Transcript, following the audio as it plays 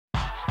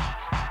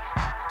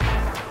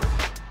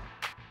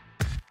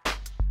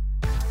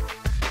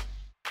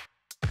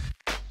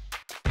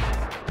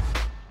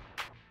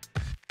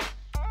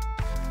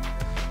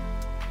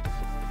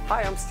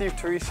Hi, I'm Steve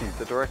Teresi,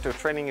 the Director of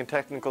Training and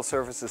Technical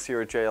Services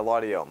here at JL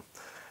Audio.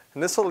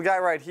 And this little guy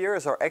right here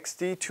is our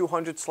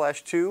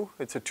XD200/2.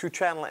 It's a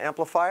 2-channel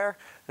amplifier,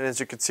 and as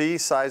you can see,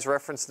 size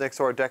reference next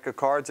to our deck of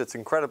cards, it's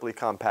incredibly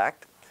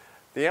compact.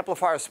 The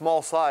amplifier's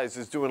small size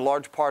is due in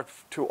large part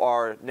to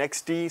our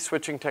NexD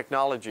switching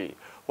technology.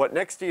 What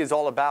NexD is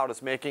all about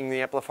is making the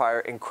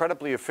amplifier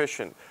incredibly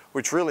efficient,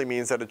 which really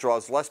means that it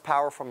draws less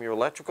power from your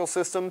electrical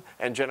system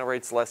and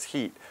generates less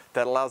heat.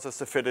 That allows us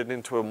to fit it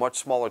into a much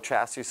smaller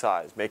chassis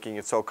size, making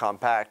it so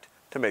compact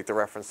to make the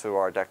reference to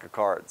our deck of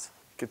cards.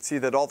 You can see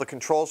that all the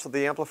controls for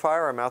the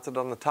amplifier are mounted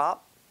on the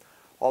top.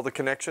 All the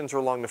connections are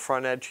along the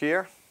front edge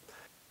here.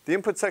 The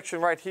input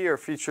section right here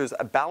features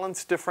a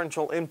balanced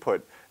differential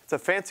input. It's a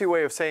fancy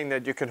way of saying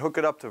that you can hook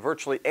it up to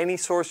virtually any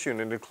source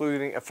unit,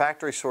 including a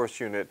factory source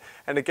unit,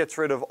 and it gets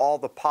rid of all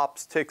the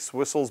pops, ticks,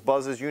 whistles,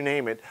 buzzes, you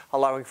name it,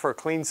 allowing for a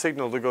clean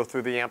signal to go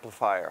through the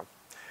amplifier.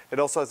 It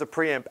also has a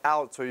preamp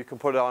out, so you can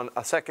put on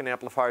a second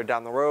amplifier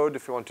down the road.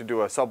 If you want to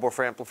do a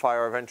subwoofer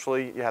amplifier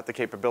eventually, you have the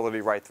capability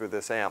right through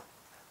this amp.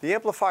 The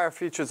amplifier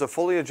features a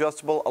fully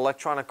adjustable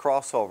electronic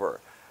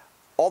crossover.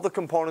 All the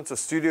components are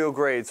studio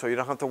grade, so you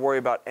don't have to worry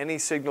about any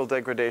signal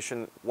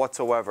degradation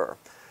whatsoever.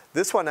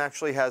 This one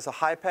actually has a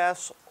high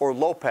pass or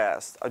low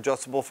pass,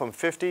 adjustable from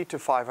 50 to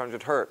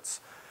 500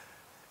 Hertz.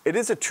 It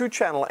is a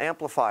 2-channel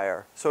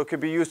amplifier, so it could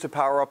be used to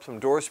power up some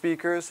door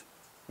speakers,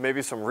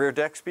 maybe some rear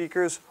deck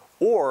speakers,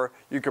 or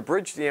you could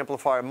bridge the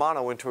amplifier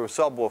mono into a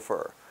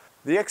subwoofer.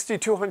 The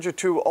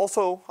XD200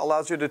 also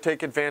allows you to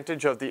take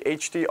advantage of the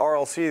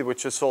HD-RLC,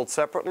 which is sold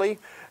separately,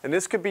 and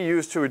this could be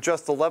used to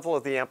adjust the level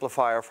of the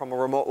amplifier from a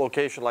remote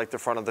location like the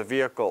front of the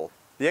vehicle.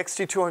 The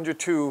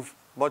XD200,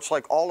 much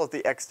like all of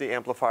the XD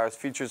amplifiers,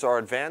 features our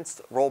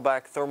advanced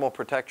rollback thermal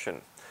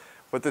protection.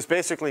 What this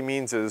basically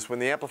means is when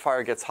the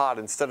amplifier gets hot,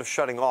 instead of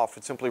shutting off,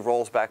 it simply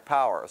rolls back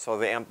power. So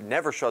the amp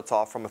never shuts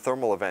off from a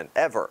thermal event,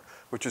 ever,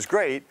 which is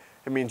great.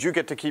 It means you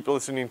get to keep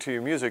listening to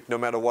your music no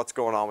matter what's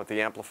going on with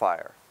the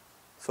amplifier.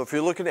 So if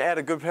you're looking to add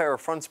a good pair of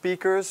front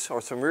speakers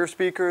or some rear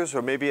speakers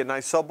or maybe a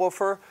nice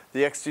subwoofer,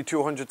 the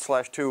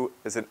XD200/2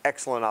 is an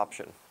excellent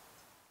option.